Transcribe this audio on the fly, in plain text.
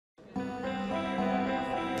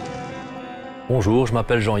Bonjour, je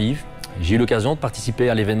m'appelle Jean-Yves. J'ai eu l'occasion de participer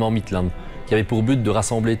à l'événement Midland, qui avait pour but de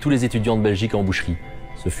rassembler tous les étudiants de Belgique en boucherie.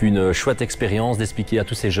 Ce fut une chouette expérience d'expliquer à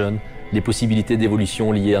tous ces jeunes les possibilités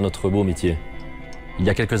d'évolution liées à notre beau métier. Il y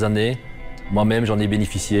a quelques années, moi-même j'en ai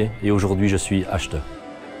bénéficié et aujourd'hui je suis acheteur.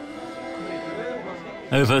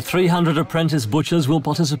 Over 300 apprentice butchers will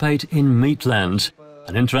participate in Meatland,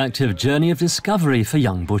 an interactive journey of discovery for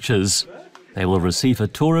young butchers. They will receive a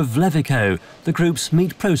tour of Vlevico, the group's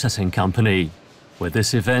meat processing company. With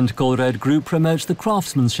this event, Colruyt Group promotes the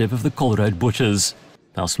craftsmanship of the Colruyt butchers,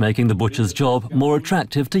 thus making the butcher's job more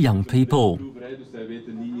attractive to young people.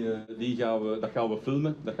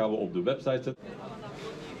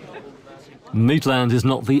 Meatland is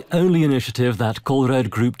not the only initiative that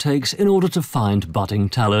Colruyt Group takes in order to find budding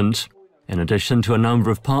talent. In addition to a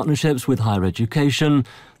number of partnerships with higher education,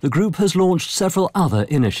 the group has launched several other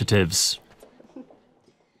initiatives.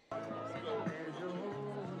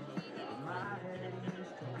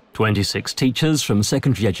 "26 teachers from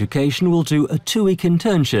secondary education will do a 2-week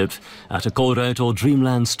internship at a Colruyt or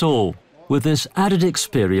Dreamland store. With this added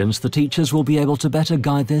experience, the teachers will be able to better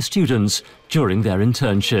guide their students during their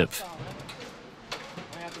internship.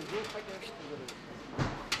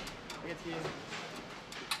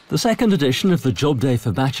 The second edition of the Job Day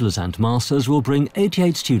for Bachelors and Masters will bring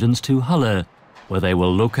 88 students to Halle, where they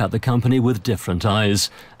will look at the company with different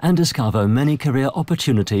eyes and discover many career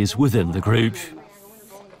opportunities within the group.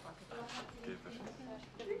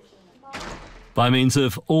 By means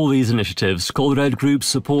of all these initiatives, Colruyt Group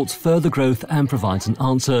supports further growth and provides an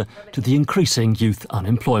answer to the increasing youth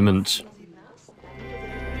unemployment.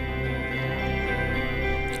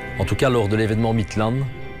 En tout cas, lors de l'événement Midland,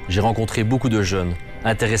 j'ai rencontré beaucoup de jeunes,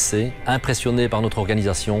 intéressés, impressionnés par notre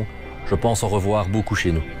organisation. Je pense en revoir beaucoup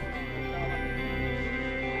chez nous.